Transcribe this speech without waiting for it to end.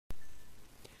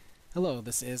Hello,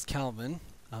 this is Calvin.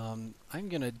 I'm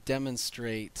going to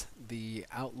demonstrate the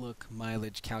Outlook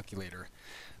mileage calculator.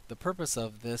 The purpose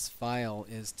of this file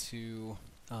is to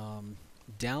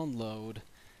download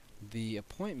the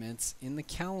appointments in the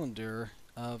calendar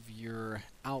of your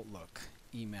Outlook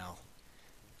email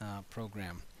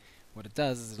program. What it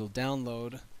does is it'll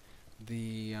download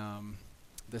the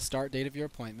start date of your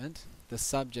appointment, the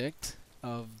subject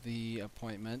of the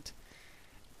appointment.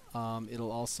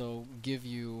 It'll also give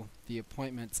you the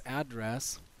appointment's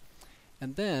address,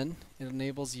 and then it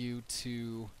enables you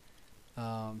to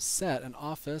set an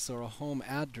office or a home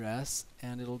address,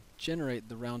 and it'll generate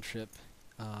the round trip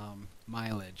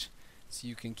mileage. So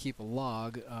you can keep a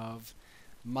log of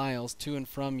miles to and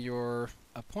from your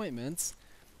appointments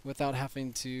without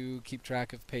having to keep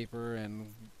track of paper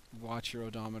and watch your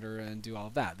odometer and do all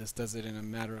of that. This does it in a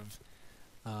matter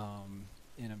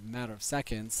of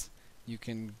seconds. You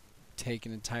can take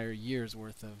an entire year's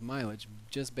worth of mileage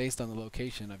just based on the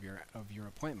location of your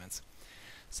appointments.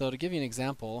 So to give you an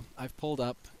example, I've pulled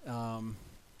up,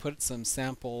 put some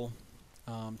sample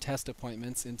test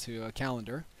appointments into a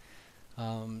calendar.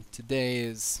 Today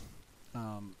is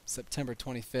September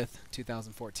 25th,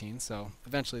 2014, so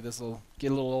eventually this will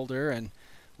get a little older and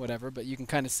whatever, but you can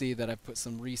kind of see that I've put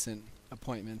some recent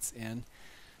appointments in.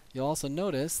 You'll also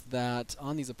notice that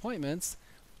on these appointments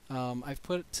I've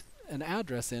put an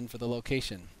address in for the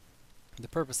location. The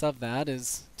purpose of that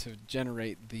is to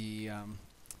generate the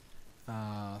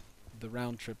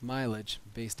round trip mileage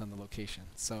based on the location.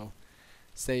 So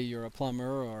say you're a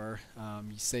plumber, or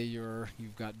you say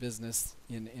you've got business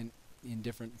in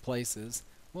different places,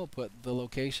 we'll put the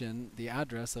location, the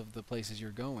address of the places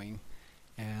you're going,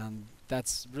 and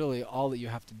that's really all that you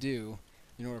have to do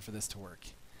in order for this to work.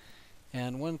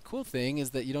 And one cool thing is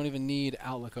that you don't even need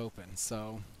Outlook open.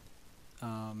 So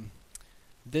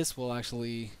this will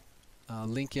actually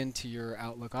link into your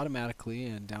Outlook automatically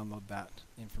and download that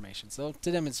information. So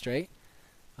to demonstrate,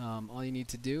 all you need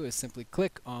to do is simply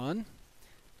click on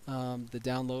the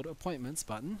Download Appointments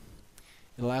button.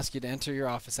 It'll ask you to enter your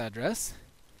office address.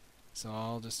 So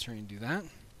I'll just try and do that.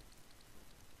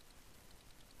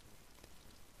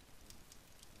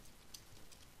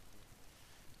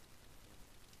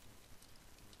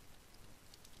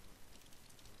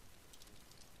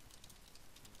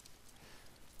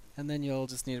 And then you'll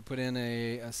just need to put in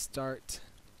a start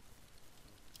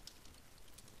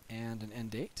and an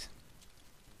end date.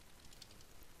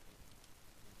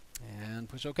 And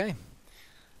push OK.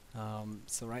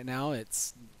 So right now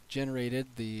it's generated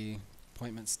the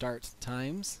appointment start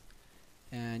times,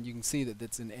 and you can see that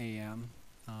it's in AM.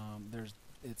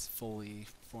 It's fully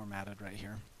formatted right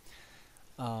here.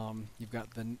 You've got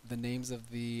the names of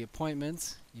the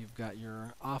appointments, you've got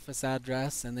your office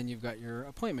address, and then you've got your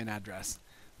appointment address.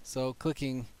 So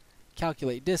clicking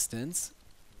Calculate Distance,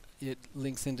 it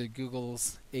links into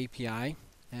Google's API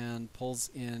and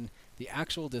pulls in the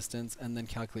actual distance and then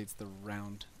calculates the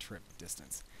round trip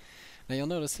distance. Now you'll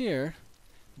notice here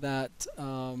that,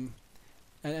 and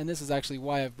this is actually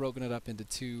why I've broken it up into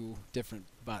two different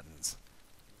buttons.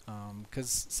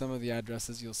 Because some of the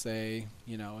addresses you'll say,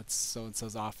 you know, it's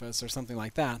so-and-so's office or something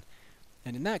like that.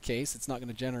 And in that case, it's not going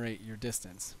to generate your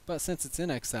distance. But since it's in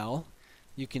Excel,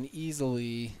 you can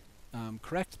easily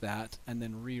correct that and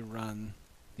then rerun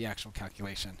the actual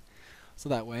calculation. So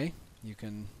that way you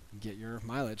can get your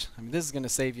mileage. I mean, this is going to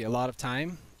save you a lot of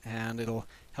time, and it'll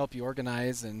help you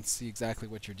organize and see exactly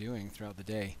what you're doing throughout the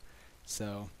day.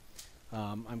 So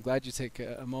I'm glad you take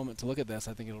a moment to look at this.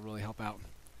 I think it'll really help out.